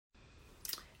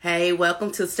Hey,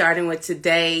 welcome to starting with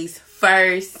today's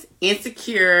first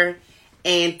Insecure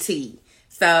and T.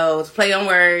 So, to play on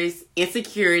words,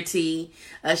 insecurity.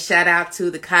 A shout out to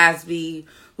the Cosby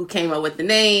who came up with the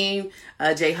name.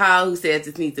 Jay Hall who says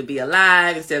this needs to be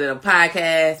alive instead of a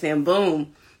podcast. And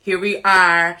boom, here we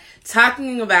are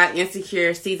talking about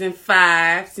Insecure season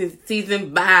 5.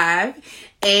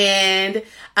 And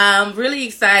I'm really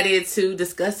excited to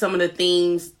discuss some of the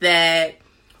themes that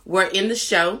were in the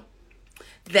show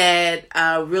that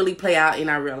really play out in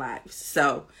our real lives.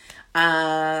 So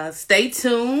stay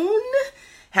tuned.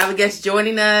 Have a guest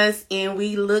joining us, and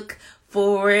we look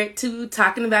forward to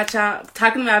talking about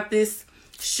this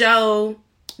show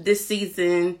this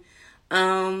season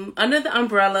under the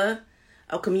umbrella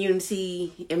of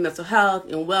community and mental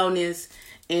health and wellness,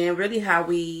 and really how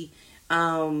we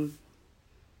go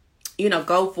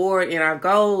forward in our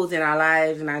goals and our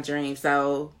lives and our dreams.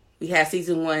 So we have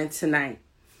season 1 tonight.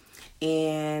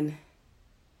 And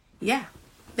yeah,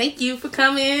 thank you for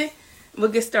coming.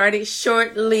 We'll get started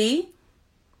shortly.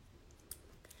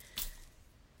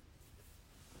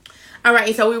 All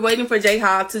right, so we're waiting for Jay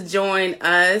Hall to join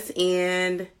us,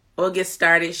 and we'll get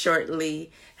started shortly.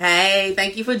 Hey,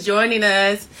 thank you for joining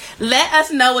us. Let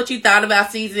us know what you thought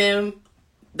about episode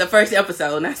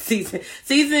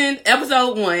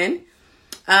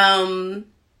 1.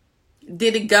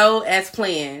 Did it go as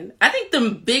planned? I think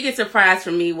the biggest surprise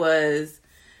for me was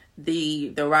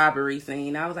the robbery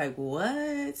scene. I was like, what?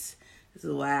 This is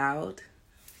wild.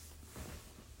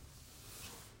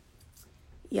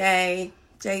 Yay.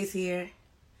 Jay's here.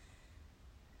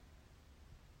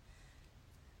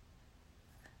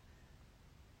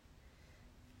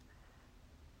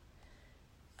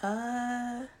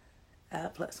 +1.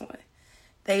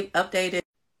 They've updated.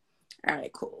 All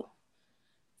right, cool.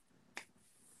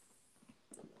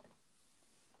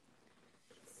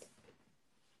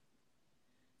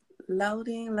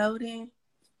 Loading.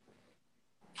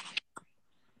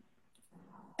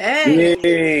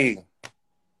 Hey.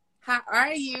 How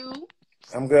are you?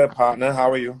 I'm good, partner. How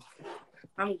are you?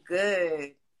 I'm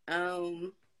good.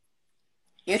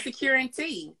 Insecure and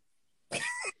T.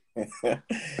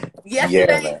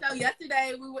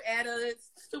 Yesterday we were at a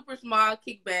super small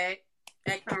kickback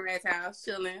at Conrad's house,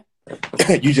 chilling.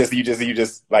 You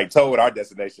just like told our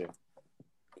destination.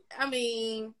 I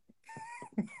mean,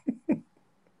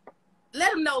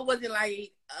 let them know it wasn't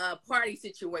like a party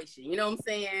situation. You know what I'm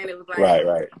saying? It was like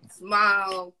right.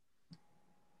 Small,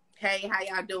 hey, how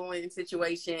y'all doing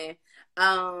situation.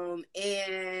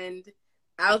 And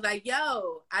I was like,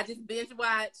 yo, I just binge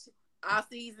watched all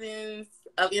seasons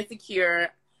of Insecure,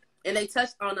 and they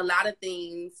touched on a lot of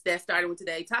things that started with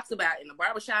today. Talks about in the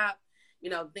barbershop,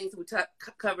 things we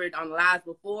covered on the lives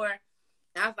before.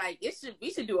 And I was like,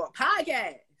 we should do a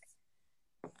podcast.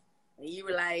 And you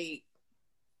were like,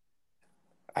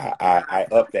 I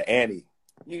upped the ante.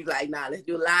 You like, nah, let's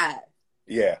do live.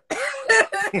 Yeah.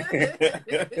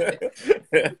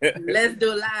 Let's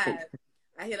do live.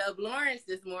 I hit up Lawrence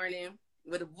this morning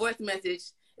with a voice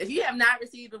message. If you have not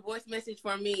received a voice message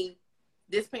from me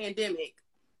this pandemic,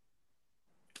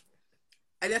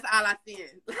 and that's all I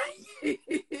send.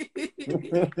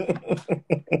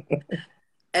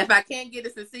 If I can't get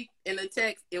it in a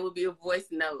text, it will be a voice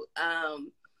note.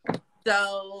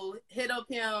 So hit up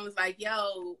him, was like,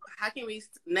 yo, how can we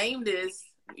name this,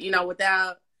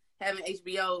 without having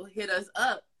HBO hit us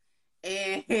up?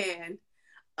 And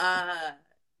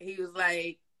he was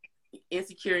like,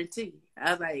 Insecurity.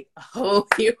 I was like, oh,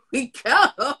 here we go.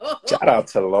 Shout out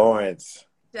to Lawrence.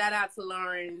 Shout out to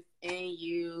Lawrence and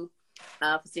you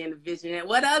for seeing the vision. And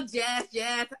what up, Jazz?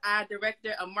 Jazz, our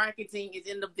director of marketing, is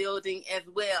in the building as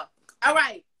well. All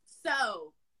right,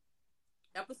 so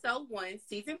episode 1,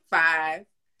 season 5.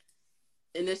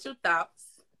 Initial thoughts.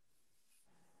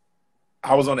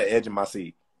 I was on the edge of my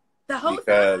seat. The whole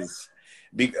time?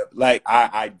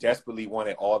 I desperately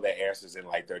wanted all the answers in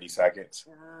like 30 seconds.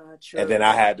 True. And then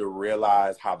I had to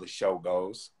realize how the show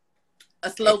goes. A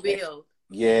slow build.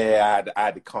 Yeah, I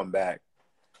had to come back.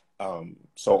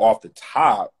 So off the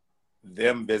top,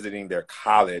 them visiting their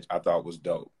college, I thought was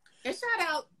dope. And shout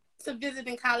out to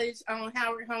visiting college on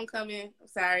Howard Homecoming.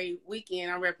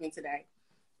 Weekend. I'm repping today.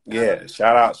 Yeah,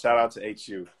 shout out to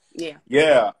HU. Yeah.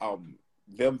 Yeah,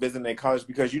 them visiting their college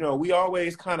because, we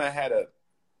always kind of had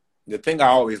the thing I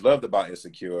always loved about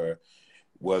Insecure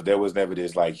was there was never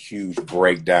this like huge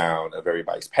breakdown of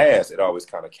everybody's past. It always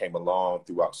kind of came along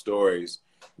throughout stories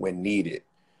when needed.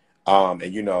 And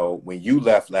when you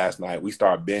left last night, we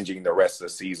started binging the rest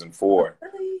of season 4.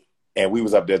 And we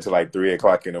was up there till like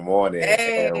 3:00 in the morning.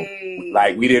 Hey. And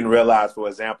like we didn't realize, for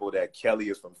example, that Kelly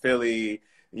is from Philly.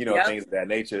 you know, things of that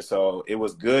nature. So it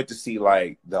was good to see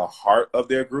like the heart of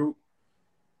their group,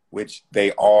 which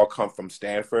they all come from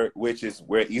Stanford, which is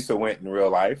where Issa went in real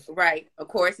life. Right, of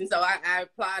course. And so I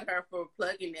applaud her for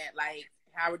plugging that. Like,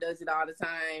 Howard does it all the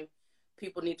time.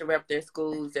 People need to rep their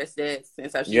schools. That's it.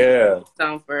 And so she's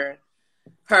done for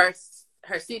her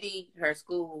city, her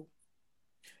school.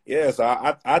 Yeah, so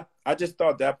I just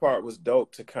thought that part was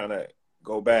dope to kind of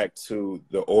go back to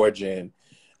the origin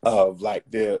of like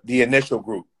the initial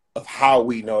group of how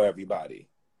we know everybody.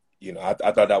 You know, I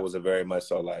thought that was a very much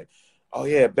so like, oh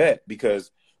yeah, bet,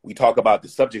 because we talk about the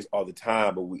subjects all the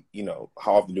time, but we, you know,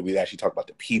 how often do we actually talk about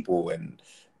the people? And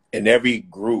every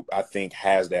group, I think,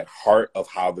 has that heart of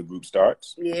how the group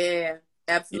starts. Yeah,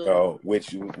 absolutely. You know,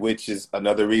 which is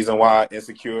another reason why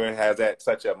Insecure has that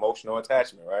such an emotional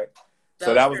attachment, right?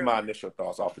 So that was my initial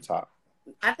thoughts off the top.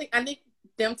 I think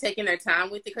them taking their time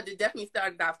with it, because it definitely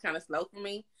started off kind of slow for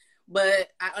me, but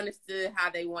I understood how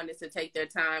they wanted to take their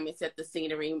time and set the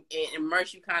scenery and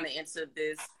immerse you kind of into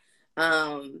this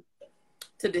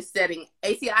to this setting.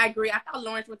 AC, I agree. I thought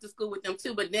Lawrence went to school with them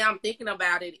too, but now I'm thinking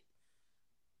about it.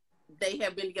 They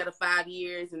have been together 5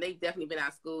 years, and they've definitely been out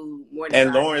of school more than 5 years.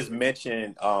 And Lawrence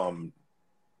mentioned, I'm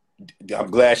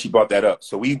glad she brought that up.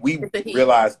 So we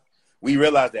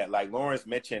realized that, like Lawrence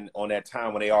mentioned on that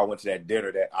time when they all went to that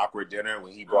dinner, that awkward dinner,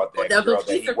 when he brought that girl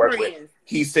that he worked with.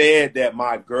 He said that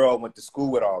my girl went to school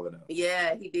with all of them.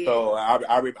 Yeah, he did. So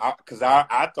because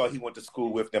I thought he went to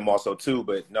school with them also too,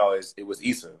 but no, it was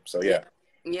Issa. So yeah.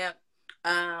 Yeah.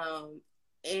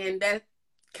 And that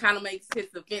kind of makes his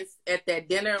offense at that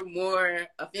dinner more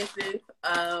offensive,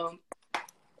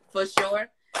 for sure.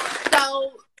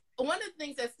 So one of the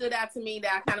things that stood out to me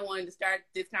that I kind of wanted to start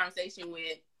this conversation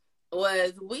with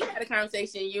was, we had a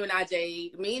conversation, you and I,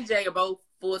 Jay. Me and Jay are both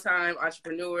full-time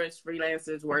entrepreneurs,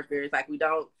 freelancers, workers. Like, we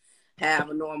don't have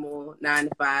a normal 9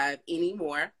 to 5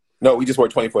 anymore. No, we just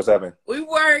work 24/7. We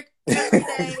work every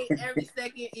day, every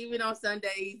second, even on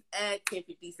Sundays at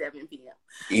 10:57 p.m.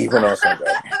 Even on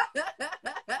Sunday.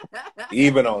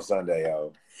 Even on Sunday,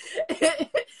 yo.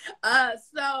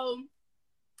 So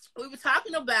we were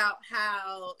talking about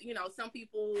how, you know, some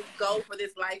people go for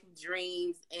this life of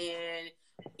dreams, and,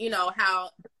 you know, how,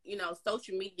 you know,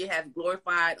 social media has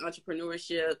glorified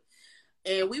entrepreneurship.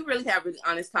 And we really have really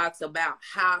honest talks about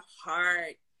how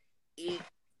hard it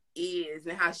is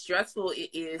and how stressful it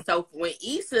is. So when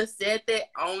Issa said that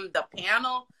on the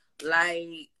panel,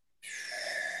 like,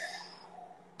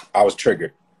 I was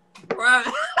triggered.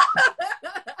 Right.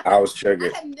 I was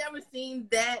triggered. I have never seen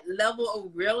that level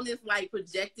of realness like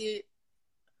projected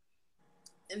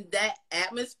in that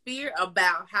atmosphere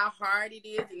about how hard it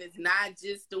is, and it's not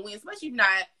just the win. Especially you're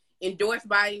not endorsed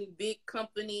by any big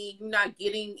company, you're not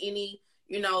getting any,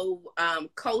 you know,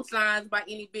 co-signs by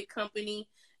any big company.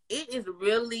 It is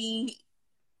really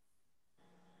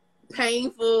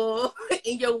painful,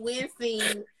 and your win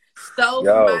seems so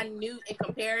minute in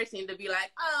comparison to be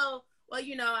like, oh, well,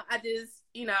 you know, I just,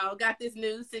 you know, got this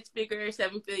new 6-figure,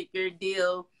 7-figure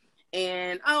deal,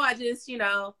 and I just, you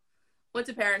know, went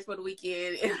to Paris for the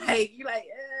weekend, and like, you're like,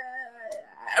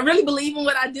 I really believe in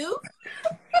what I do.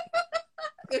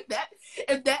 if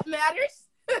that matters.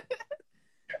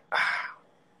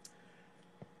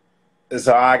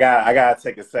 So I gotta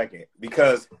take a second,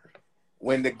 because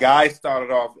when the guy started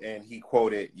off and he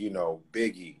quoted, you know,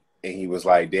 Biggie, and he was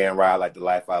like, "Damn right, I like the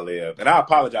life I live." And I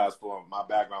apologize for my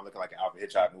background looking like an Alfred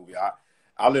Hitchcock movie.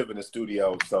 I live in the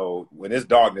studio, so when it's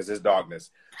darkness, it's darkness.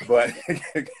 But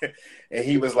and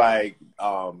he was like,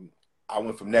 I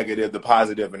went from negative to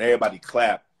positive, and everybody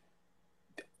clapped.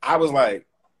 I was like,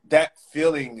 that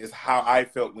feeling is how I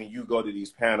felt when you go to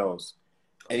these panels.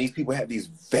 And these people have these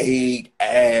vague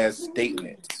ass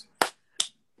statements,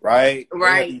 right?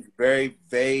 Right. They have these very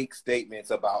vague statements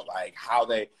about like how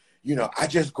they, you know, I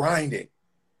just grinded,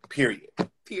 period.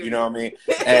 You know what I mean?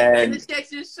 And the checks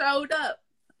just showed up.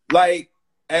 Like,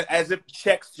 as if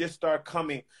checks just start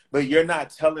coming, but you're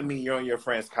not telling me you're on your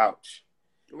friend's couch.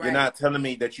 Right. You're not telling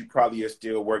me that you probably are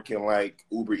still working like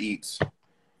Uber Eats.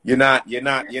 You're not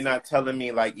telling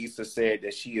me, like Issa said,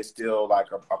 that she is still like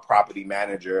a property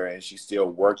manager and she's still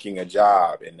working a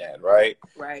job in that, right?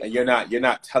 Right. And you're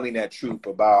not telling that truth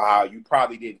about how you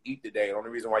probably didn't eat today. The only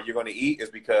reason why you're going to eat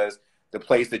is because the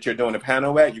place that you're doing the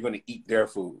panel at, you're going to eat their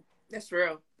food. That's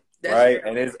real. That's right.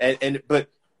 Real.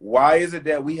 But why is it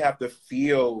that we have to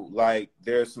feel like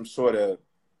there's some sort of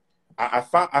I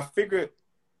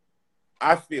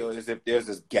feel as if there's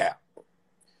this gap.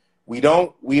 We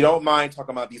don't mind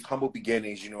talking about these humble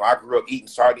beginnings. You know, I grew up eating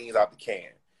sardines out the can.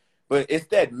 But it's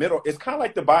that middle. It's kind of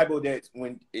like the Bible that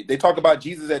when they talk about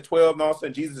Jesus at 12 and all of a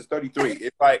sudden Jesus is 33.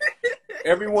 It's like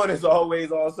everyone is always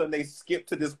all of a sudden they skip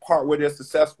to this part where they're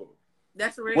successful.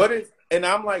 That's real. And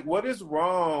I'm like, what is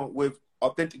wrong with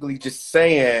authentically just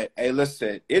saying, hey,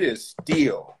 listen, it is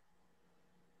still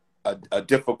a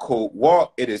difficult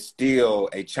walk. It is still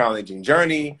a challenging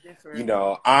journey. You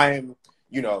know, I'm,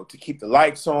 you know, to keep the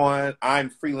lights on, I'm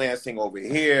freelancing over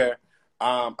here.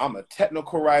 I'm a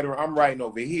technical writer. I'm writing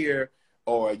over here.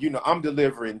 Or, you know, I'm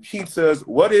delivering pizzas.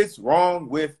 What is wrong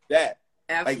with that?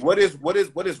 Absolutely. Like,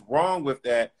 what is wrong with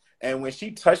that? And when she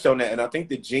touched on that, and I think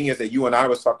the genius that you and I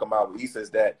was talking about, Lisa,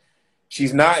 is that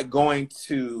she's not going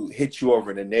to hit you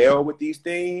over the nail with these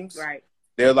themes. Right.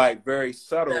 They're like very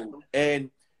subtle. And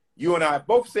you and I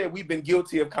both said we've been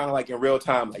guilty of kind of like in real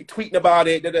time, like tweeting about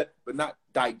it, but not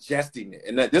digesting it.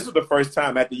 And this was the first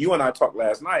time after you and I talked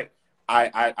last night,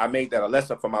 I made that a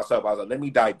lesson for myself. I was like, let me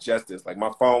digest this. Like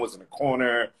my phone was in the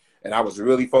corner and I was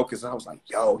really focused. And I was like,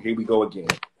 yo, here we go again.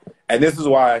 And this is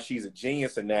why she's a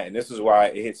genius in that. And this is why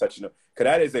it hits such because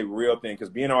that is a real thing. Because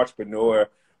being an entrepreneur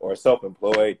or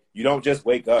self-employed, you don't just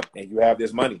wake up and you have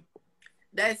this money.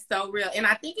 That's so real. And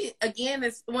I think,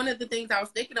 it's one of the things I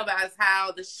was thinking about is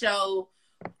how the show,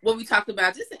 what we talked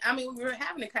about, we were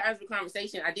having a casual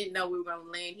conversation. I didn't know we were going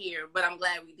to land here, but I'm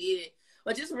glad we did.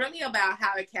 But just really about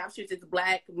how it captures this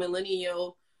Black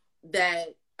millennial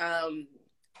that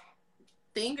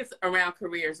thing is around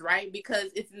careers, right? Because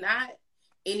it's not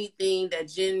anything that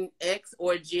Gen X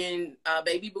or Gen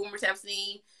baby boomers have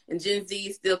seen, and Gen Z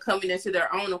is still coming into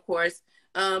their own, of course.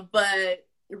 But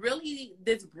really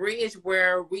this bridge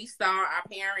where we saw our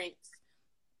parents'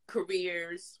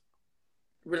 careers,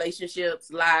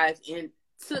 relationships, lives, and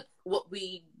took what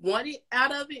we wanted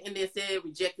out of it and then said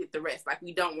rejected the rest. Like,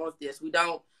 we don't want this. We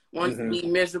don't want to be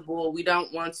miserable. We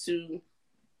don't want to,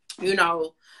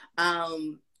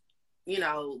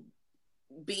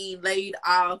 be laid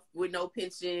off with no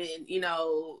pension,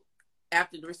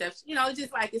 after the reception. It's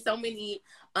just like it's so many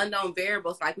unknown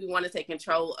variables. Like, we want to take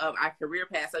control of our career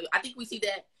path. So I think we see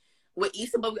that with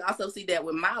Issa, but we also see that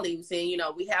with Molly. We're saying,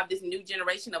 we have this new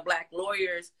generation of Black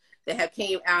lawyers that have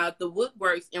came out the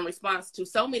woodworks in response to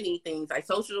so many things like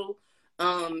social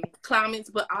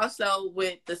climates, but also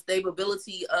with the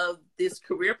stability of this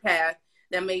career path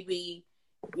that maybe,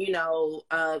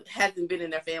 hasn't been in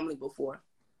their family before.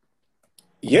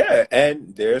 Yeah,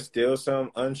 and there's still some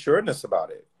unsureness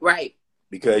about it. Right.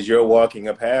 Because you're walking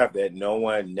a path that no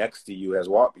one next to you has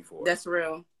walked before. That's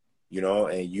real.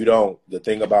 And the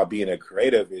thing about being a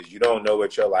creative is you don't know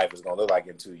what your life is going to look like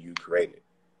until you create it.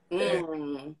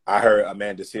 I heard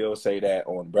Amanda Seales say that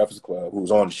on Breakfast Club,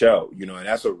 who's on the show, and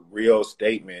that's a real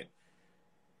statement,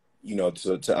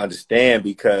 to understand,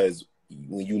 because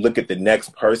when you look at the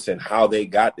next person, how they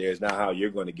got there is not how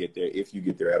you're going to get there, if you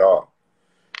get there at all.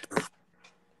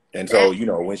 And so,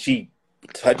 when she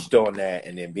touched on that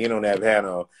and then being on that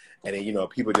panel and then,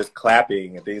 people just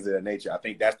clapping and things of that nature, I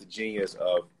think that's the genius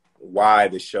of why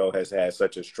the show has had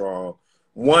such a strong,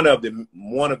 one of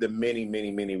the many,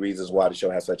 many, many reasons why the show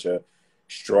has such a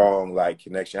strong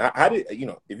connection. How did, if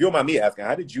you don't mind me asking,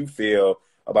 how did you feel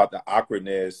about the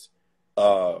awkwardness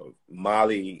of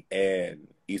Molly and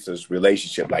Issa's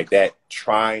relationship, like that,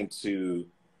 trying to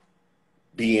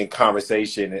be in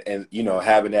conversation and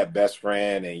having that best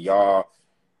friend and y'all,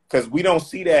 because we don't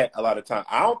see that a lot of times.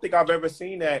 I don't think I've ever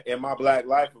seen that in my Black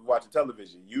life of watching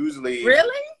television. Usually,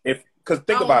 really, because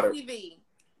think about it. TV.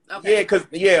 Okay.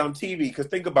 On TV. Because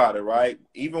think about it, right?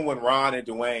 Even when Ron and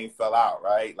Dwayne fell out,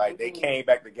 right? Like they came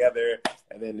back together,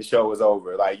 and then the show was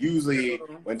over. Like usually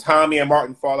when Tommy and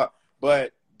Martin fall out,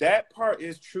 but that part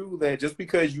is true that just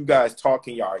because you guys talk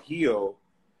and y'all heal,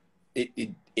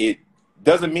 it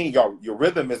doesn't mean your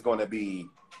rhythm is going to be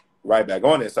right back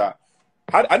on it. So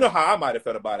I know how I might have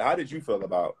felt about it. How did you feel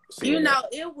about seeing that?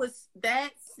 It was that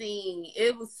scene.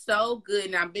 It was so good,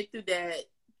 and I've been through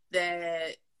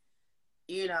that.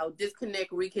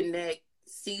 Disconnect, reconnect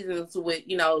seasons with,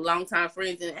 longtime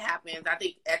friends, and it happens. I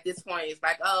think at this point it's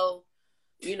like,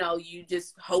 you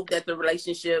just hope that the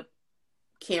relationship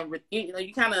can,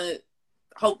 you kind of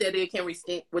hope that it can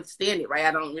withstand it, right?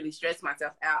 I don't really stress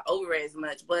myself out over it as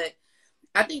much, but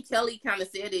I think Kelly kind of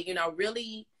said it,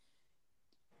 really,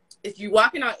 if you're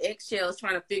walking on eggshells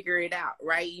trying to figure it out,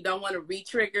 right? You don't want to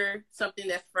re-trigger something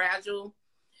that's fragile.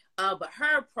 But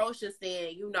her approach is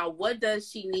saying, what does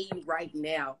she need right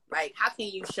now? Like, how can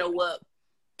you show up?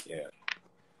 Yeah.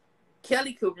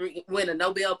 Kelly could win a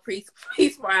Nobel Peace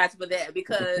Prize for that,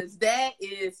 because that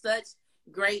is such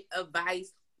great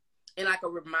advice and like a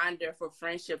reminder for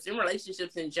friendships and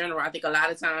relationships in general. I think a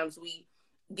lot of times we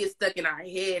get stuck in our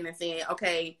head and saying,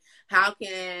 okay, how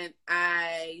can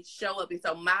I show up? And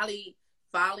so Molly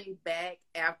falling back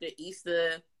after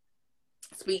Issa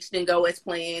speech didn't go as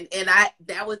planned. And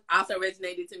that was also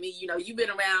resonated to me. You know, you've been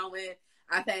around when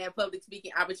I've had public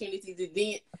speaking opportunities. It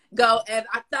didn't go as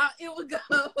I thought it would go,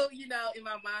 you know, in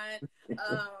my mind.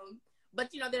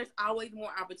 But, you know, there's always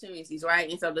more opportunities, right?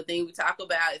 And so the thing we talk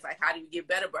about is, like, how do we get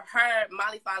better? But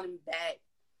Molly falling back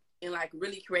and, like,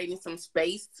 really creating some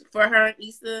space for her and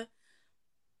Issa,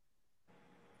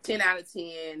 10 out of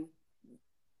 10,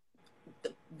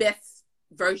 the best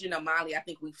version of Molly I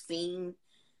think we've seen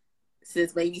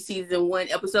since maybe season 1,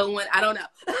 episode 1. I don't know.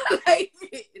 Like,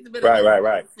 it's been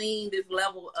right. Seeing this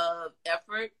level of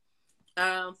effort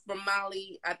from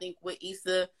Molly, I think, with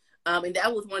Issa. And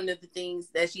that was one of the things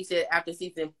that she said after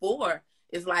season 4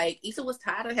 is, like, Issa was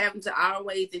tired of having to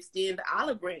always extend the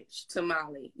olive branch to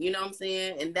Molly. You know what I'm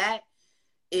saying? And that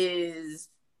is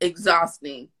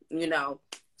exhausting, you know.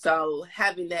 So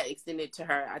having that extended to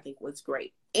her, I think, was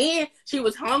great. And she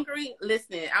was hungry.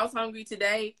 Listen, I was hungry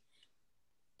today.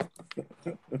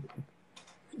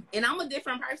 And I'm a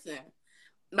different person.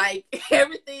 Like,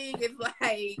 everything is,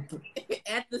 like,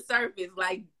 at the surface.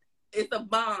 Like, it's a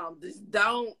bomb. Just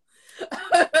don't.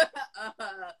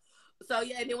 So,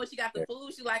 yeah, and then when she got the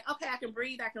food, she's like, okay, I can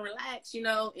breathe, I can relax, you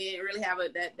know, and really have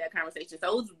that conversation. So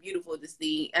it was beautiful to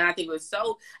see. And I think it was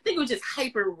just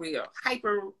hyper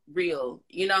real,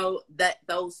 you know, that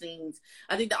those scenes.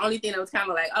 I think the only thing that was kind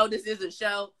of like, oh, this is a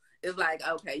show, is like,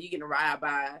 okay, you're getting a ride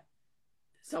by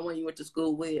someone you went to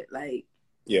school with. Like,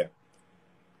 yeah.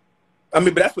 I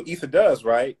mean, but that's what Issa does,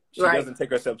 right? She right. doesn't take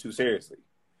herself too seriously.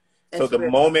 That's so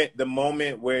the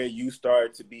moment where you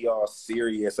start to be all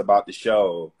serious about the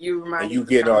show and you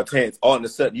get all tense, all of a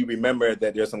sudden you remember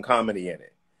that there's some comedy in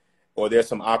it, or there's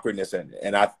some awkwardness in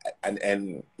it.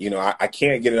 And you know, I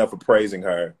can't get enough of praising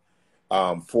her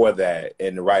for that,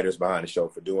 and the writers behind the show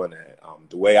for doing that.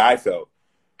 The way I felt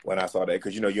when I saw that,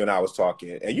 because, you know, you and I was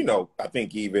talking, and, you know, I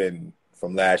think even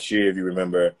from last year, if you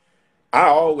remember, I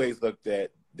always looked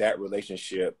at that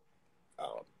relationship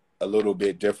a little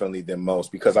bit differently than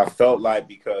most, because I felt like,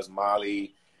 because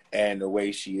Molly and the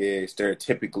way she is,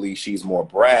 stereotypically, she's more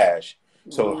brash.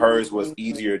 So hers was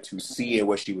easier to see in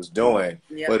what she was doing.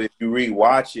 Yep. But if you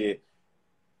rewatch it,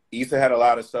 Issa had a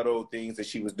lot of subtle things that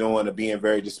she was doing of being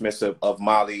very dismissive of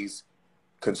Molly's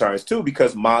concerns too,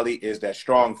 because Molly is that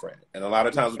strong friend. And a lot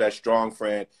of times with that strong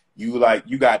friend, you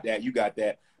got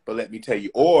that. But let me tell you,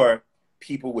 or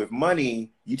people with money,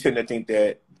 you tend to think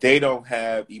that they don't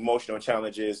have emotional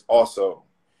challenges also.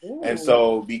 Ooh. And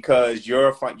so because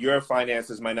your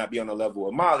finances might not be on the level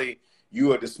of Molly, you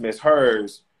will dismiss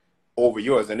hers over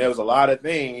yours. And there was a lot of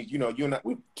things, you know, you and I,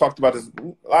 we talked about this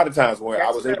a lot of times where I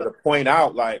was able to point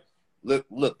out, like,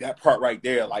 look, that part right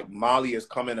there, like, Molly is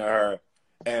coming to her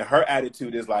and her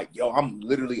attitude is like, yo, I'm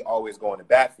literally always going to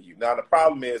bat for you. Now, the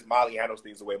problem is Molly handles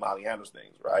things the way Molly handles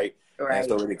things, right? And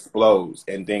so it explodes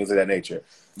and things of that nature.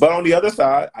 But on the other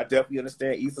side, I definitely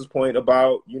understand Issa's point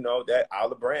about, you know, that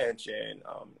olive branch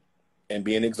and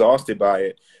being exhausted by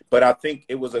it. But I think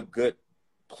it was a good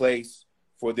place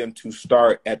for them to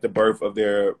start at the birth of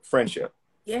their friendship.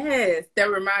 Yes,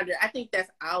 that reminder. I think that's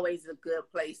always a good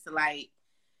place to, like,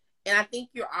 and I think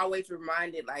you're always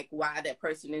reminded, like, why that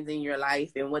person is in your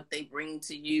life and what they bring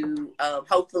to you.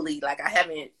 Hopefully, like, I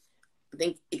haven't, I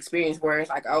think, experienced where it's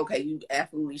like, okay, you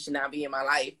absolutely should not be in my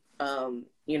life,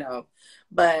 you know.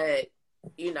 But,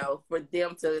 you know, for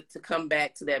them to come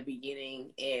back to that beginning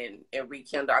and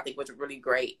rekindle, I think was really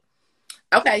great.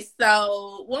 Okay,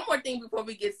 so one more thing before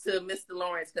we get to Mr.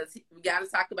 Lawrence, because we got to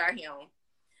talk about him.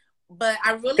 But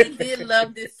I really did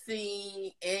love this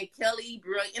scene, and Kelly,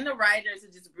 brilliant, and the writers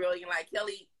are just brilliant. Like,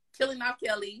 Kelly, killing off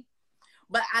Kelly.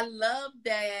 But I love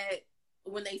that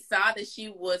when they saw that she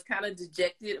was kind of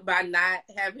dejected by not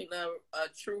having a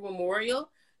true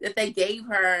memorial, that they gave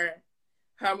her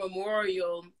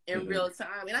memorial in real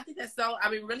time. And I think that's so,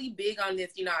 I've been really big on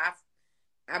this. You know,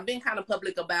 I've been kind of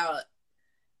public about,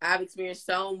 I've experienced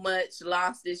so much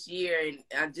loss this year, and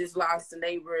I just lost a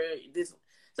neighbor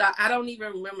So I don't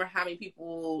even remember how many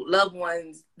people, loved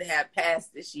ones, that have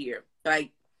passed this year.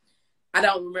 Like, I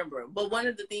don't remember. But one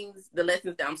of the things, the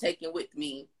lessons that I'm taking with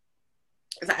me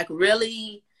is, like,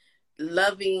 really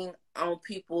loving on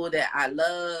people that I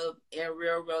love in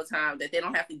real time, that they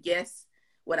don't have to guess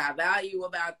what I value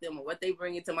about them or what they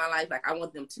bring into my life. Like, I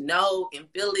want them to know and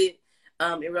feel it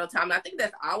in real time. And I think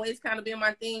that's always kind of been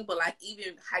my thing, but, like,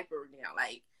 even hyper now,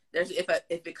 like,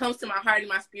 if it comes to my heart and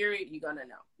my spirit, you're gonna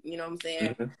know. You know what I'm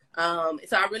saying?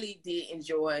 So I really did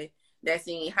enjoy that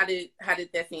scene. How did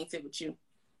that scene sit with you?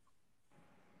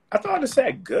 I thought it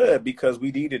said good because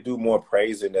we need to do more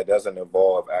praising that doesn't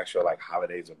involve actual like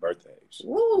holidays or birthdays.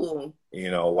 Ooh. You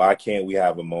know, why can't we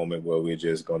have a moment where we're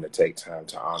just going to take time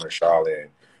to honor Charlotte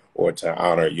or to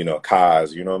honor, you know,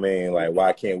 Kaz, you know what I mean? Like,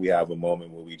 why can't we have a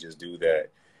moment where we just do that?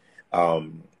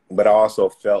 But I also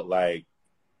felt like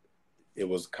it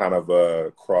was kind of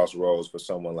a crossroads for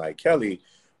someone like Kelly,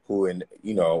 who, in,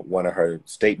 you know, one of her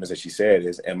statements that she said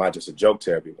is, "Am I just a joke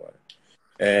to everyone?"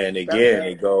 And again,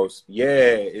 it goes,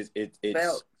 yeah,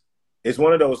 it's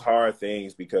one of those hard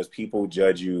things because people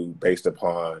judge you based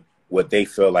upon what they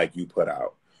feel like you put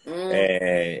out,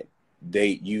 and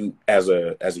you as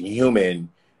a human,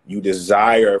 you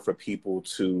desire for people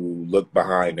to look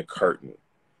behind the curtain.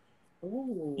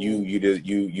 Ooh.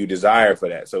 You desire for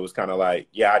that. So it's kind of like,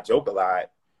 yeah, I joke a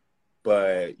lot,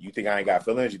 but you think I ain't got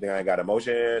feelings? You think I ain't got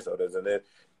emotions? Or doesn't it?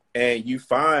 And you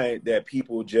find that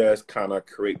people just kind of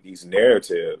create these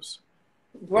narratives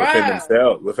within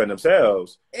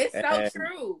themselves. It's so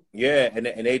true. Yeah, and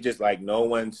they just like, no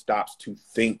one stops to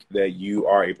think that you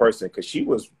are a person, because she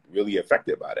was really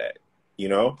affected by that, you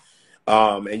know?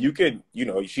 And you could, you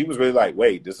know, she was really like,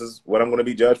 wait, this is what I'm going to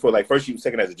be judged for. Like, first she was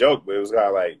taking it as a joke, but it was kind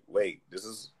of like, wait, this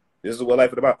is what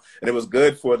life is about. And it was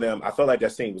good for them. I felt like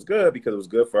that scene was good because it was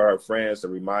good for her friends to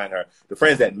remind her, the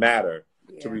friends that matter,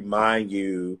 to remind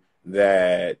you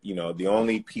that, you know, the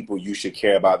only people you should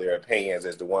care about their opinions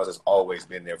is the ones that's always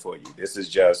been there for you. This is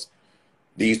just,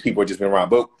 these people have just been around.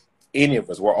 But any of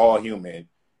us, we're all human.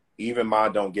 Even my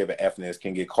don't give a Fness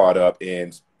can get caught up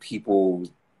in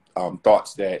people's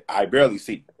thoughts that I barely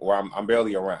see or I'm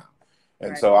barely around.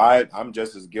 And so I'm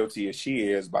just as guilty as she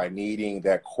is by needing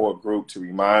that core group to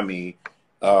remind me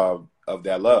of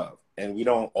that love. And we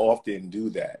don't often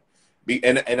do that.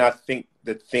 And I think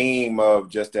the theme of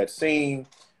just that scene,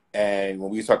 and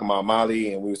when we were talking about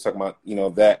Molly and we were talking about, you know,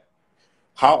 that,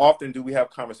 how often do we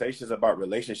have conversations about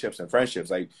relationships and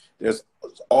friendships? Like, there's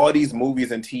all these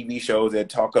movies and TV shows that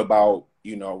talk about,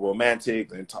 you know,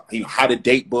 romantic and you know, how to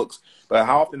date books. But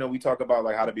how often do we talk about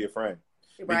like how to be a friend?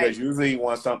 Because usually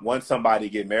once somebody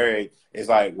get married, it's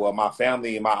like, well, my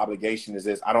family and my obligation is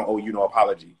this. I don't owe you no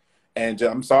apology. And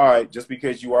I'm sorry, just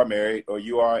because you are married or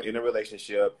you are in a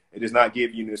relationship, it does not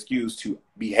give you an excuse to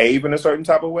behave in a certain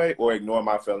type of way or ignore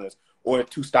my feelings or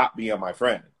to stop being my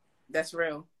friend. That's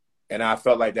real. And I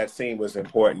felt like that scene was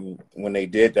important when they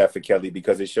did that for Kelly,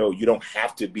 because it showed you don't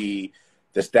have to be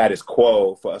the status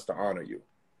quo for us to honor you.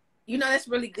 You know, that's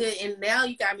really good. And now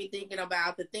you got me thinking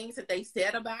about the things that they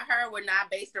said about her were not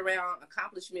based around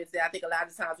accomplishments that I think a lot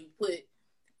of times we put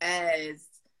as,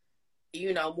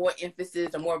 you know, more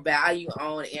emphasis or more value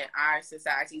on in our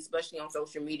society, especially on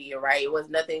social media, right? It was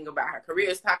nothing about her career.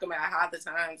 It's talking about how the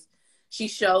times she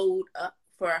showed up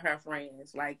for her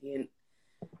friends. Like, and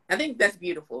I think that's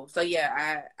beautiful. So,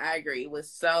 yeah, I agree. It was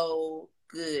so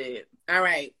good. All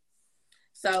right.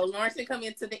 So, Lawrence is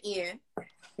coming to the end.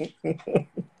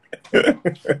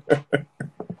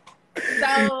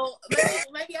 So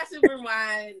maybe I should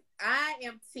rewind. I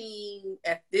am team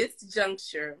at this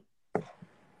juncture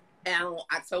on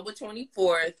October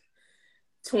 24th,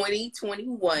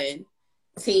 2021,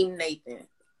 Team Nathan.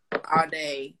 All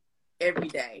day, every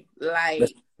day.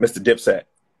 Like Mr. Dipset.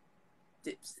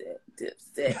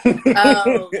 Dipset.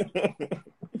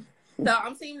 So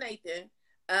I'm Team Nathan.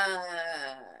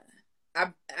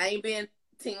 I ain't been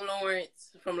Team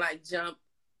Lawrence from like jump.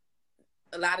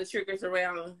 A lot of triggers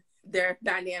around their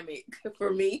dynamic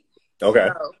for me. Okay.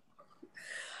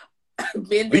 So,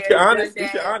 been there. At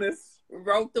least you're honest.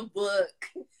 Wrote the book.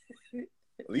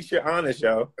 At least you're honest,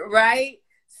 yo. Right?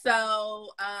 So,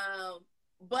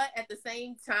 but at the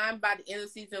same time, by the end of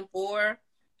season 4,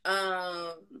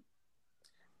 I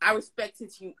respect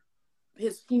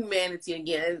his humanity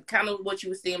again. Kind of what you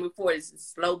were saying before, is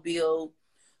slow build,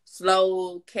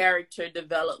 slow character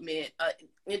development,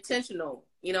 intentional.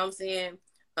 You know what I'm saying?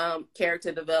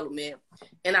 Character development.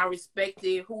 And I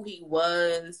respected who he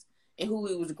was and who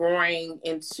he was growing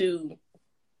into.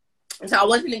 And so I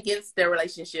wasn't against their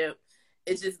relationship.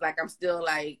 It's just like, I'm still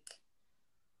like,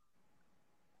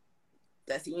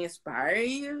 does he inspire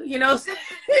you? You know what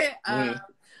I'm saying?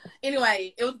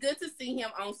 Anyway, it was good to see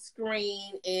him on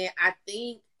screen. And I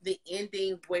think the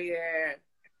ending where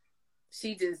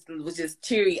she just was just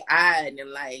teary-eyed and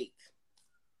like,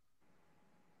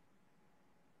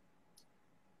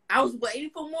 I was waiting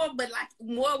for more, but like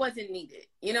more wasn't needed.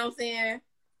 You know what I'm saying?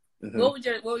 Mm-hmm.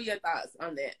 What were your thoughts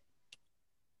on that?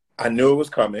 I knew it was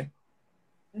coming.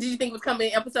 Did you think it was coming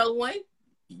in episode 1?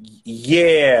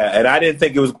 Yeah, and I didn't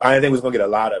think it was gonna get a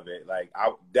lot of it. Like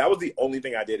that was the only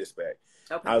thing I did expect.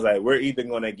 Okay. I was like, we're either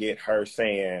gonna get her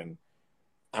saying,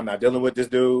 "I'm not dealing with this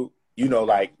dude," you know,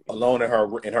 like alone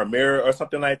in her mirror or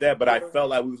something like that. But I felt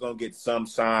like we was gonna get some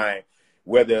sign,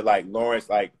 whether like Lawrence,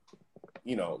 like,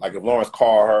 you know, like if Lawrence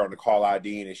called her on the call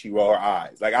ID and she rolled her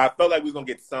eyes, like I felt like we was gonna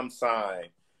get some sign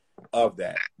of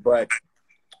that. But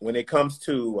when it comes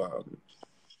to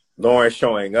Lawrence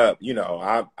showing up, you know,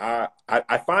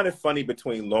 I find it funny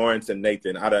between Lawrence and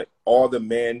Nathan. Out of all the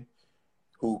men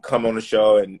who come on the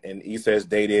show and Issa has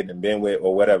dated and been with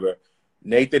or whatever,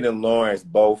 Nathan and Lawrence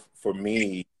both, for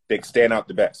me, they stand out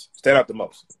the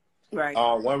most. Right.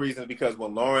 One reason is because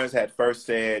when Lawrence had first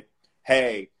said,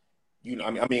 hey, you know,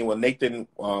 I mean, when Nathan,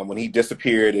 when he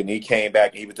disappeared and he came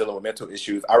back and he was dealing with mental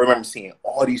issues, I remember seeing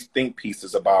all these think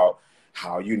pieces about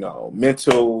how, you know,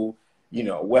 mental, you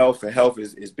know, wealth and health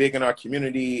is big in our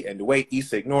community, and the way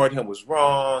Issa ignored him was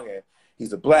wrong, and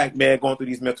he's a black man going through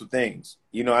these mental things,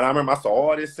 you know. And I remember I saw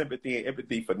all this sympathy and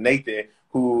empathy for Nathan,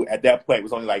 who at that point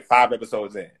was only like 5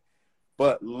 episodes in.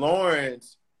 But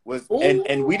Lawrence was,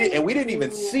 and we didn't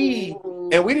even see.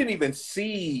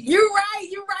 You're right.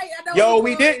 I know. Yo,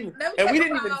 we didn't, and we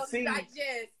didn't even see.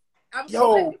 I'm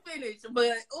so finished,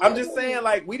 but I'm just saying,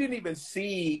 like, we didn't even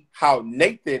see how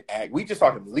Nathan act. We just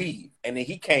saw him leave, and then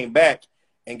he came back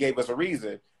and gave us a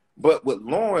reason. But with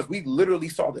Lawrence, we literally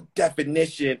saw the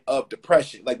definition of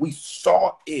depression. Like, we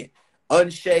saw it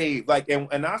unshaved. Like,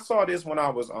 and I saw this when I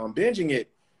was binging it.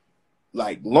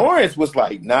 Like, Lawrence was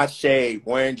like not shaved,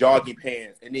 wearing jogging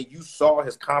pants, and then you saw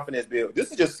his confidence build.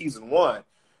 This is just season 1,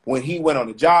 when he went on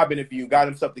a job interview, got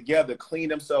himself together,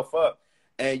 cleaned himself up.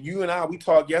 And you and I, we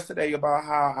talked yesterday about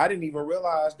how I didn't even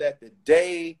realize that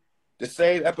the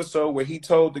same episode where he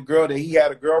told the girl that he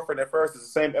had a girlfriend at first is the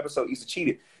same episode Issa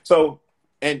cheated. So,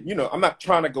 and you know, I'm not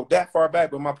trying to go that far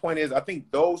back, but my point is, I think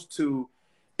those two,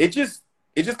 it just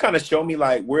kind of showed me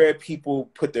like where people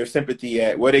put their sympathy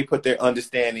at, where they put their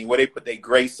understanding, where they put their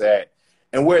grace at,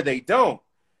 and where they don't.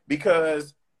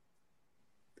 Because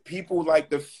people like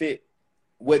to fit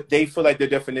what they feel like their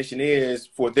definition is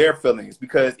for their feelings.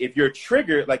 Because if you're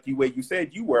triggered, like you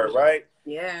said you were, right?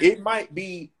 Yeah. It might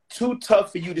be too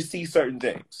tough for you to see certain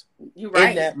things You're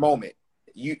right. in that moment.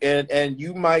 You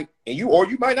might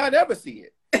not ever see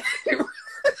it.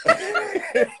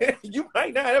 You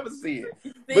might not ever see it.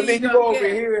 But then you go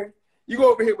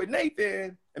over here with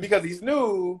Nathan, and because he's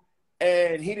new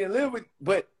and he didn't live with,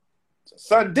 but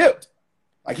son dipped.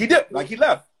 Like he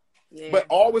left. Yeah. But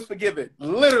always forgiven.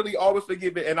 Literally always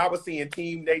forgiven. And I was seeing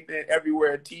Team Nathan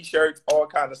everywhere, t-shirts, all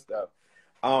kind of stuff.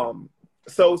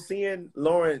 So seeing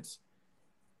Lawrence,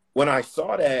 when I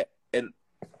saw that, and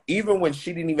even when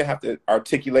she didn't even have to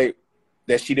articulate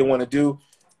that she didn't want to do,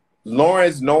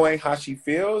 Lawrence knowing how she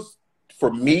feels,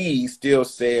 for me, still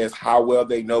says how well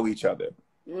they know each other.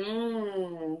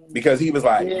 Because he was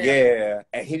like, yeah,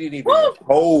 and he didn't even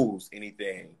impose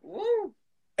anything. Woo.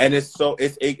 And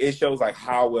it shows like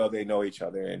how well they know each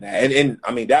other, and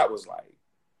I mean that was like,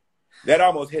 that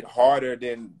almost hit harder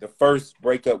than the first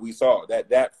breakup we saw.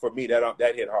 That for me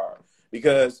that hit hard,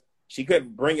 because she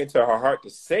couldn't bring it to her heart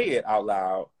to say it out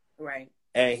loud, right?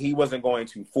 And he wasn't going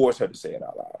to force her to say it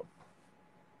out loud.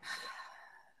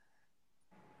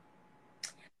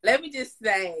 Let me just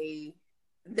say,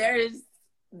 there is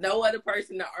no other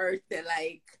person on earth that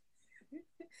like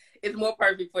is more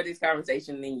perfect for this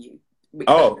conversation than you.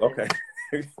 Oh, okay.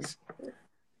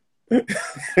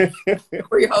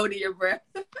 Were you holding your breath?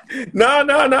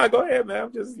 No. Go ahead, man.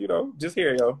 I'm just, just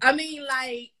here, yo. I mean,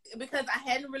 like, because I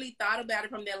hadn't really thought about it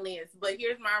from that lens, but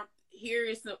here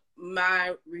is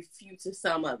my refute to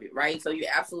some of it, right? So you're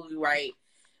absolutely right.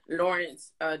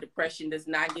 Lawrence, depression does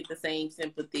not get the same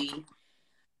sympathy.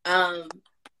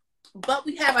 But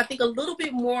we have, I think, a little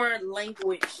bit more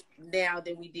language now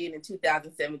than we did in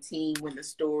 2017 when the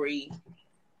story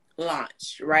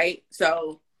launched, right?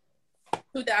 So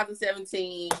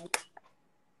 2017,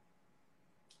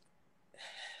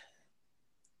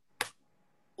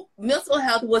 mental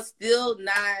health was still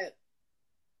not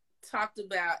talked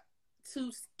about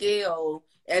to scale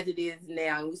as it is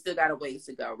now. We still got a ways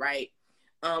to go, right?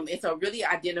 And so really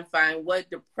identifying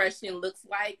what depression looks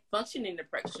like, functioning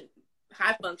depression,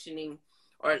 high functioning,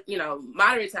 or,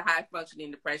 moderate to high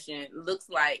functioning depression looks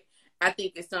like, I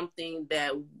think is something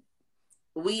that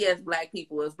we as Black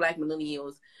people, as Black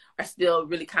millennials, are still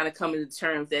really kind of coming to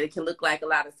terms that it can look like a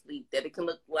lot of sleep, that it can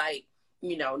look like,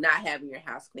 not having your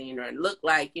house clean, or look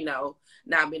like,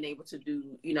 not being able to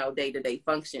do, day-to-day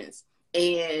functions.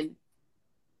 And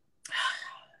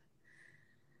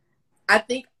I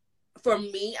think for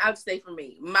me, I would say for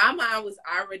me, my mind was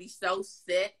already so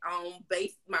set on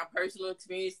based my personal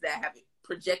experience that I have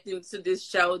projecting to this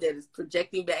show that is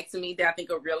projecting back to me that I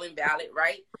think are real and valid,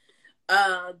 right?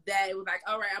 That it was like,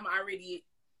 all right, I'm already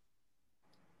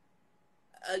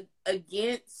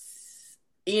against,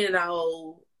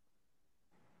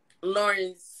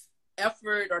 Lauren's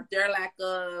effort or their lack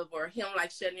of, or him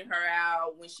like shutting her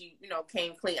out when she,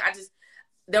 came clean.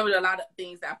 There were a lot of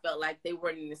things that I felt like they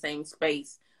weren't in the same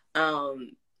space.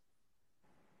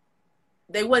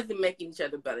 They wasn't making each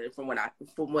other better from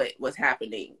what was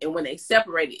happening. And when they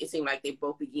separated, it seemed like they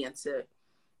both began to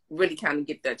really kind of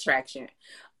get that traction.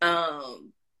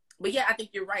 But yeah, I think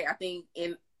you're right. I think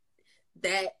in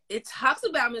that it talks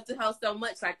about mental health so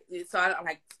much, so I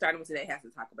like starting with today has to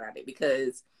talk about it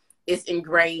because it's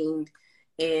ingrained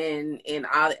in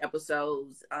all the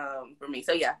episodes for me.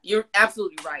 So yeah, you're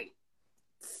absolutely right.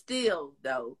 Still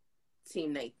though,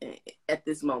 Team Nathan at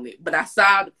this moment. But I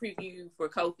saw the preview for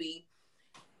Kofi,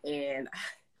 and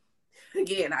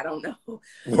again, I don't know.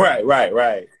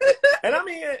 Right. And I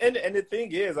mean, and the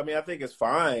thing is, I mean, I think it's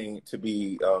fine to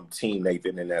be Team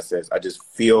Nathan in that sense. I just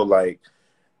feel like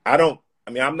I'm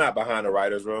not behind the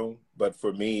writer's room, but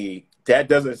for me, that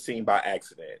doesn't seem by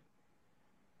accident.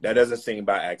 That doesn't seem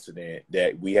by accident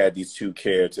that we had these two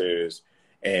characters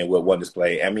and with one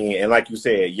display. I mean, and like you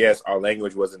said, yes, our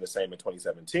language wasn't the same in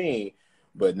 2017,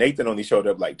 but Nathan only showed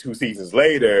up like 2 seasons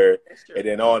later, and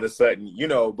then all of a sudden,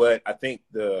 but I think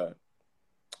the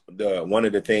one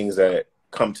of the things that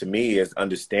come to me is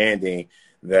understanding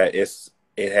that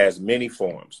it has many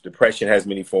forms. Depression has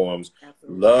many forms.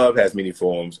 Absolutely. Love has many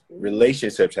forms.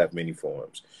 Relationships have many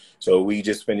forms. So we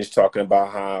just finished talking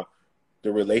about how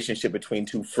the relationship between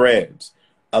two friends,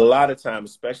 a lot of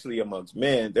times, especially amongst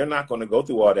men, they're not going to go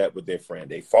through all that with their friend.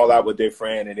 They fall out with their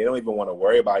friend and they don't even want to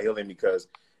worry about healing because,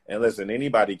 and listen,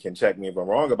 anybody can check me if I'm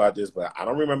wrong about this, but I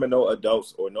don't remember no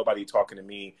adults or nobody talking to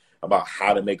me about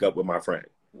how to make up with my friend.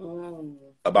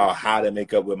 About how to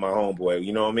make up with my homeboy.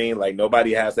 You know what I mean? Like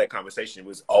nobody has that conversation. It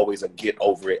was always a get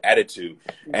over it attitude.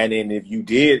 And then if you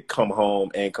did come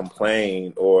home and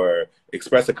complain or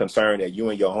express a concern that you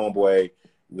and your homeboy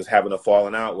was having a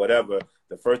falling out, whatever,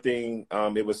 the first thing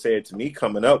it was said to me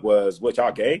coming up was, what,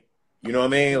 y'all gay? You know what I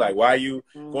mean? Like, why are you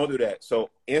going through that? So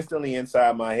instantly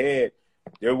inside my head,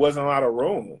 there wasn't a lot of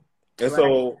room. And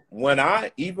so when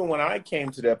I came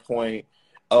to that point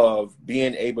of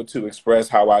being able to express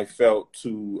how I felt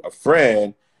to a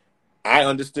friend, I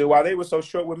understood why they were so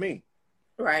short with me.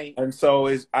 Right. And so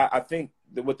I think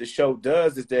that what the show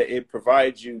does is that it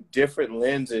provides you different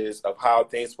lenses of how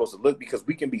things are supposed to look, because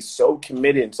we can be so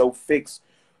committed and so fixed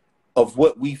of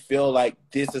what we feel like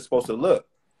this is supposed to look.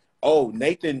 Oh,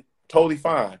 Nathan, totally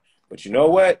fine. But you know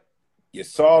what? You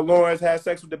saw Lawrence have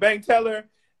sex with the bank teller,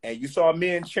 and you saw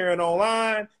men cheering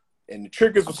online, and the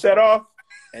triggers were set off,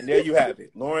 and there you have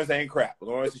it. Lawrence ain't crap.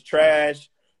 Lawrence is trash.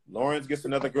 Lawrence gets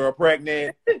another girl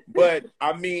pregnant. But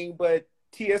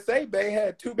TSA Bay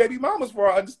had 2 baby mamas for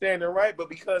our understanding, right? But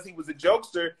because he was a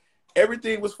jokester,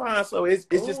 everything was fine. So it's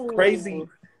just crazy.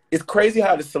 It's crazy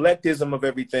how the selectivism of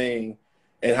everything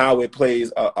and how it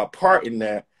plays a part in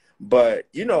that. But,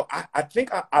 I think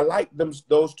I like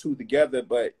those two together,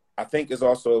 but I think it's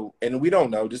also, and we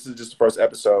don't know, this is just the first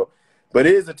episode, but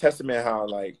it is a testament how,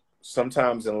 like,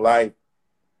 sometimes in life,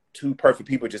 2 perfect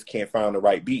people just can't find the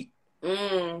right beat.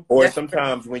 Or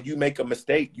sometimes when you make a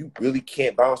mistake, you really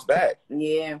can't bounce back.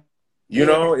 Yeah.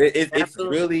 It's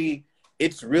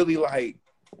really like,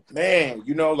 man,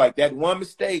 like that one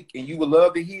mistake and you would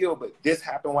love to heal, but this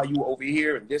happened while you were over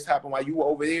here and this happened while you were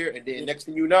over there. And then next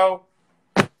thing you know,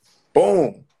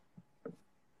 boom.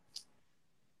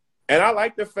 And I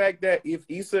like the fact that if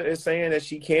Issa is saying that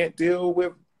she can't deal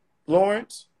with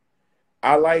Lawrence,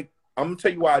 I'm going to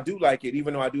tell you why I do like it,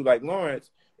 even though I do like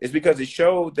Lawrence, is because it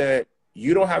showed that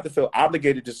you don't have to feel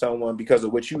obligated to someone because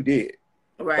of what you did.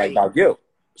 Right. Like by guilt.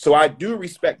 So I do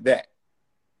respect that.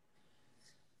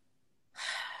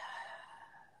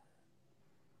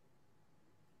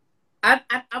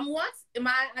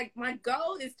 My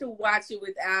goal is to watch it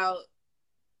without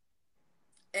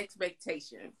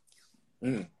expectation.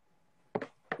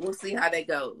 We'll see how that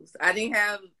goes. I didn't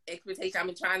have expectation. I've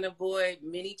been trying to avoid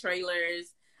many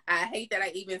trailers. I hate that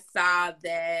I even saw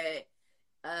that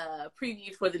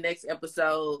preview for the next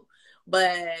episode,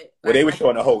 but they were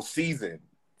showing the whole season,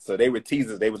 so they were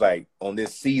teasers. They was like on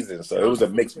this season, so it was a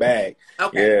mixed bag.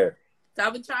 Okay, yeah. So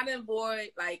I've been trying to avoid,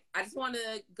 like, I just want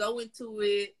to go into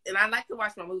it, and I like to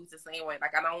watch my movies the same way.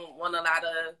 Like, I don't want a lot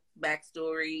of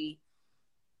backstory.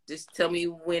 Just tell me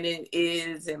when it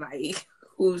is, and like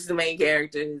who's the main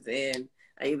characters, and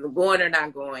are either going or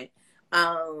not going.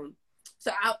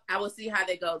 So I will see how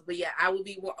that goes. But yeah, I will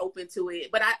be more open to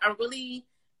it. But I really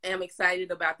am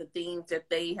excited about the themes that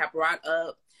they have brought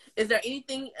up. Is there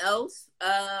anything else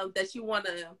that you want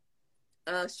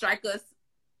to strike us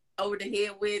over the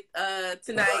head with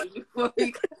tonight?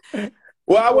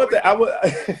 Well, I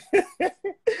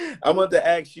want to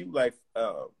ask you, like,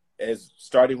 as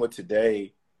starting with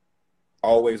today,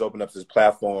 always open up this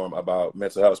platform about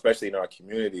mental health, especially in our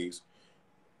communities.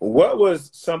 What was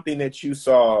something that you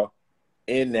saw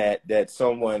in that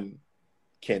someone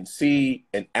can see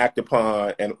and act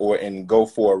upon and go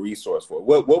for a resource for?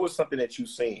 What was something that you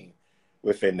seen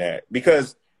within that?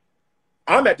 Because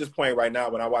I'm at this point right now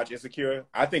when I watch Insecure,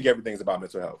 I think everything's about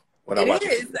mental health. When I watch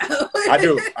it is.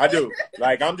 I do.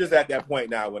 Like, I'm just at that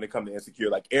point now when it comes to Insecure.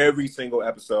 Like, every single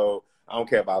episode, I don't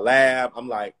care about lab. I'm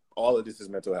like, all of this is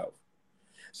mental health.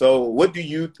 So what did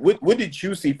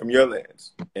you see from your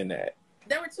lens in that?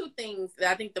 There were two things.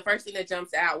 I think the first thing that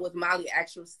jumps out was Molly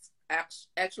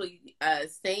actually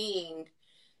saying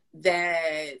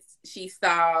that she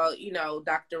saw, you know,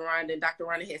 Dr. Rhonda, and Dr.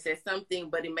 Rhonda had said something,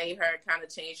 but it made her kind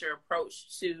of change her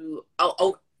approach to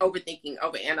overthinking,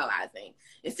 overanalyzing,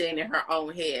 and staying in her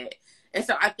own head. And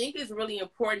so I think it's really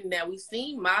important that we've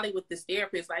seen Molly with this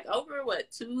therapist, like over,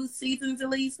 2 seasons at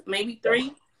least, maybe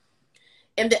 3?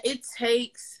 And that it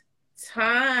takes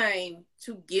time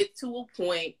to get to a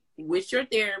point with your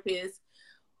therapist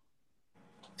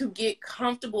to get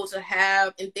comfortable to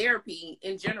have in therapy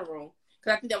in general.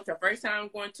 Because I think that was her first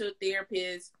time going to a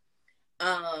therapist.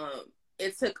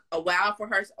 It took a while for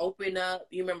her to open up.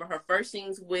 You remember her first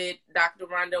things with Dr.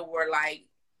 Rhonda were like,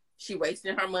 she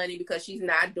wasting her money because she's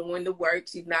not doing the work.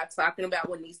 She's not talking about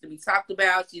what needs to be talked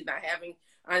about. She's not having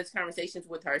honest conversations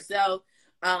with herself.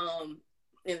 And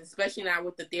especially not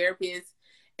with the therapist.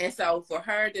 And so for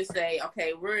her to say,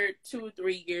 okay, we're 2 or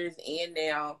 3 years in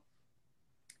now,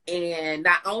 and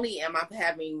not only am I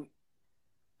having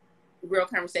real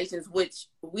conversations, which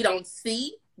we don't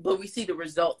see, but we see the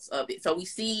results of it. So we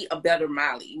see a better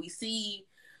Molly. We see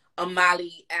a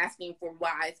Molly asking for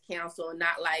wise counsel and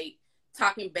not like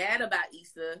talking bad about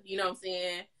Issa. You know what I'm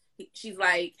saying? She's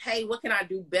like, hey, what can I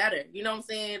do better? You know what I'm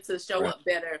saying? To show up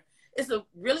better. It's a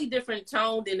really different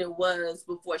tone than it was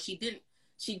before. She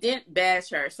didn't bash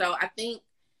her. So I think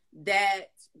that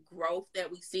growth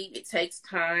that we see, it takes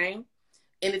time,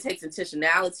 and it takes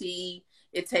intentionality.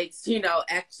 It takes, you know,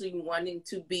 actually wanting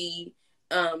to be,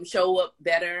 show up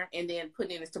better, and then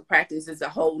putting it into practice is a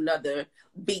whole nother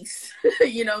beast,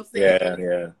 you know what I'm saying?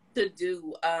 Yeah. To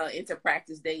do into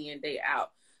practice day in, day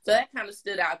out. So that kind of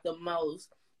stood out the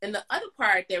most. And the other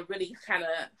part that really kind of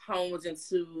hones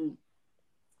into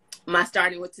my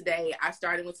starting with today, I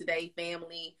started with today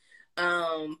family.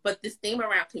 But this theme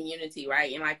around community,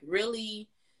 right? And like really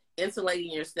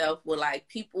insulating yourself with like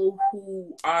people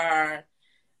who are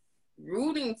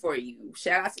rooting for you.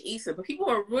 Shout out to Issa, but people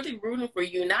are really rooting for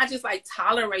you, not just like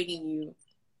tolerating you,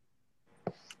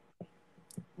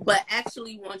 but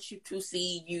actually want you to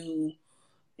see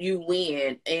you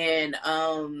win, and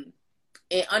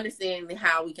understanding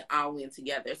how we can all win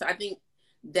together. So I think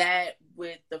that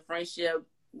with the friendship,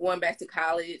 going back to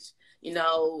college, you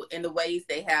know, in the ways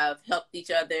they have helped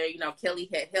each other. You know, Kelly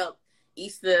had helped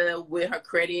Issa with her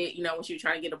credit, you know, when she was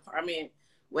trying to get an apartment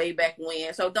way back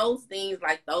when. So those things,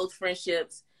 like those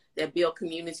friendships that build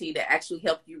community, that actually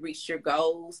help you reach your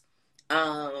goals.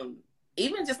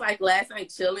 Even just like last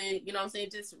night chilling, you know what I'm saying?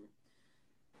 Just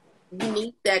you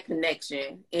need that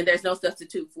connection, and there's no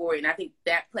substitute for it. And I think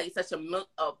that plays such a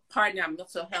part in our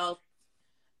mental health,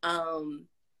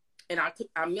 and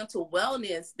our mental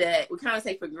wellness that we kind of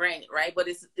take for granted, right? But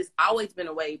it's always been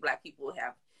a way Black people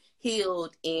have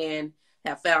healed and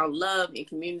have found love and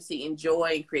community and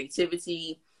joy and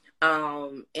creativity,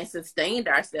 and sustained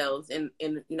ourselves in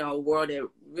you know, a world that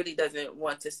really doesn't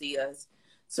want to see us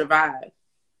survive.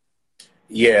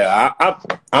 Yeah,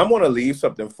 I want to leave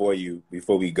something for you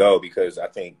before we go, because I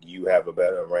think you have a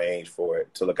better range for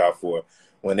it to look out for.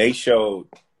 When they showed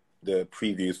the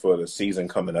previews for the season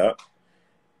coming up,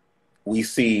 we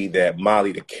see that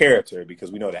Molly, the character,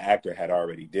 because we know the actor had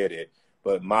already did it,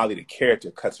 but Molly, the character,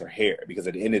 cuts her hair, because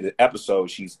at the end of the episode,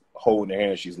 she's holding her hair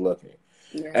and she's looking.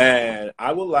 Yeah. And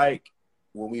I would like,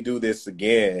 when we do this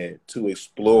again, to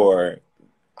explore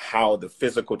how the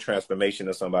physical transformation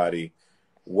of somebody,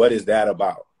 what is that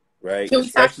about, right? Can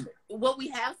we talk what we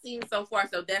have seen so far?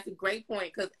 So that's a great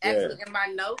point, because actually in my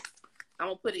notes, I'm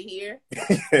going to put it here.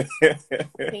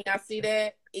 Can y'all see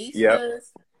that?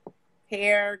 Issa's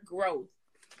hair growth.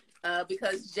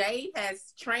 Because Jay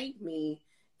has trained me,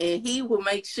 and he will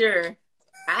make sure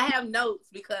I have notes,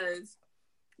 because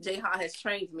Jay Hall has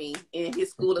trained me in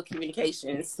his school of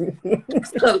communications.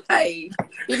 So, like, he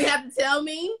didn't have to tell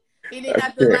me. He didn't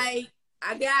have to, like,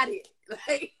 I got it.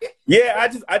 Like, yeah,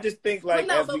 I just think, like,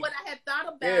 but what I had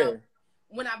thought about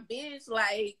when I binged,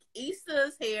 like,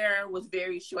 Issa's hair was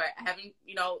very short. I haven't,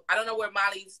 you know, I don't know where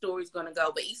Molly's story is going to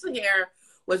go, but Issa's hair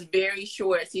was very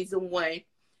short, season 1.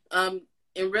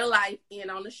 In real life and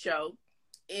on the show.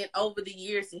 And over the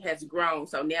years, it has grown.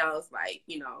 So now it's like,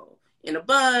 you know, in a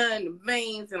bun,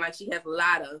 veins, and like she has a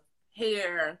lot of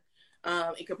hair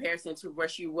in comparison to where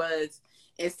she was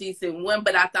in season 1.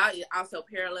 But I thought it also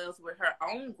parallels with her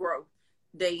own growth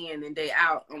day in and day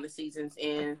out on the seasons.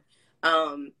 And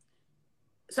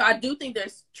so I do think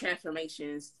there's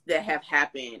transformations that have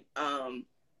happened. And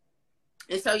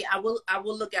so, yeah, I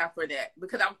will look out for that,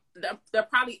 because there are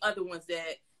probably other ones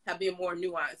that have been more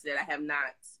nuanced that I have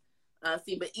not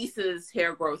seen. But Issa's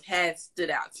hair growth has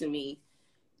stood out to me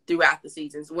throughout the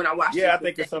seasons when I watched it. I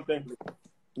think it's something.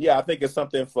 Yeah, I think it's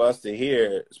something for us to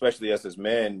hear, especially us as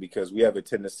men, because we have a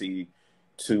tendency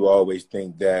to always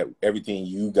think that everything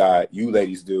you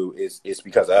ladies do is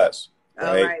because of us.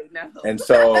 Right? Oh, right. No. And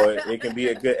so it can be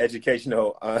a good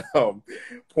educational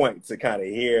point to kind of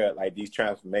hear like these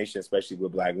transformations, especially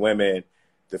with Black women,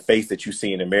 the face that you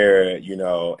see in the mirror, you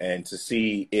know, and to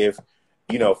see if,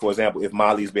 you know, for example, if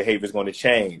Molly's behavior is going to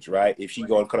change, right? If she's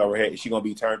going to cut off her hair, is she going to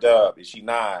be turned up? Is she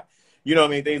not? You know what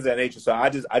I mean? Things of that nature. So I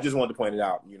just wanted to point it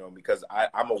out, you know, because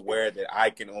I'm aware that I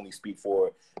can only speak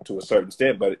for to a certain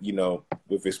extent, but, you know,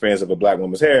 with experience of a Black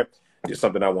woman's hair, it's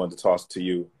something I wanted to toss to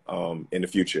you in the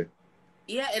future.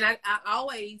 Yeah, and I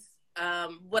always,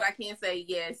 what I can say,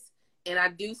 yes, and I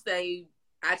do say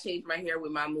I change my hair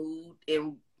with my mood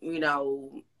and, you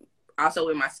know, also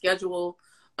with my schedule.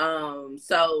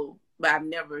 So, but I've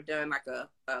never done like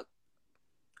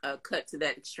a cut to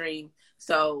that extreme.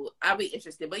 So I'll be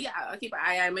interested. But yeah, I'll keep an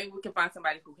eye out. Maybe we can find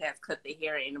somebody who has cut their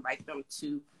hair and invite them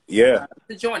to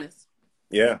join us.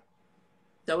 Yeah.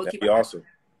 So we'll That'd be awesome.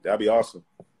 That'd be awesome.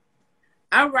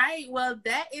 All right. Well,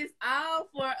 that is all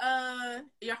for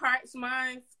your hearts,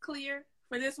 minds clear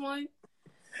for this one.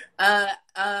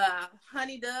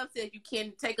 Honey Dove said you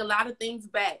can take a lot of things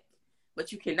back,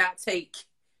 but you cannot take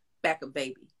back a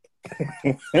baby.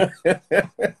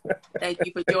 Thank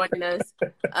you for joining us.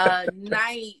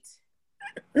 Night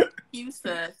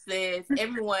Husa says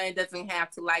everyone doesn't have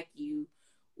to like you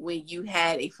when you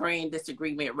had a friend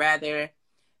disagreement, rather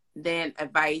than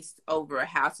advice over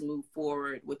how to move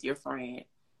forward with your friend.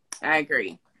 I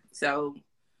agree. So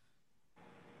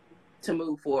to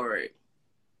move forward.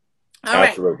 All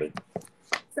Absolutely.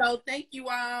 Right. So thank you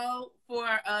all for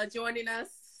joining us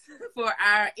for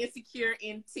our Insecure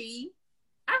in Tea.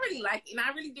 I really like it, and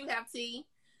I really do have tea.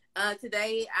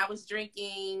 Today I was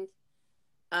drinking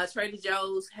Trader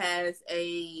Joe's has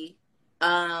a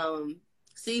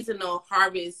seasonal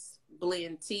harvest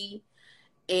blend tea,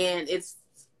 and it's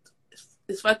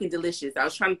fucking delicious. I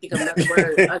was trying to think of another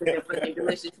word other than fucking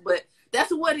delicious, but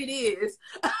that's what it is.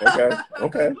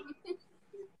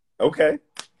 Okay.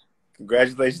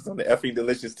 Congratulations on the effing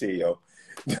delicious tea, yo.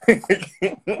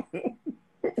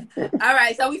 All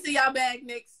right, so we see y'all back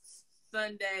next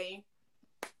Sunday.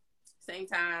 Same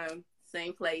time,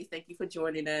 same place. Thank you for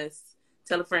joining us.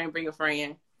 Tell a friend, bring a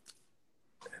friend.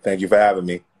 Thank you for having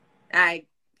me. All right.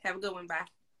 Have a good one. Bye.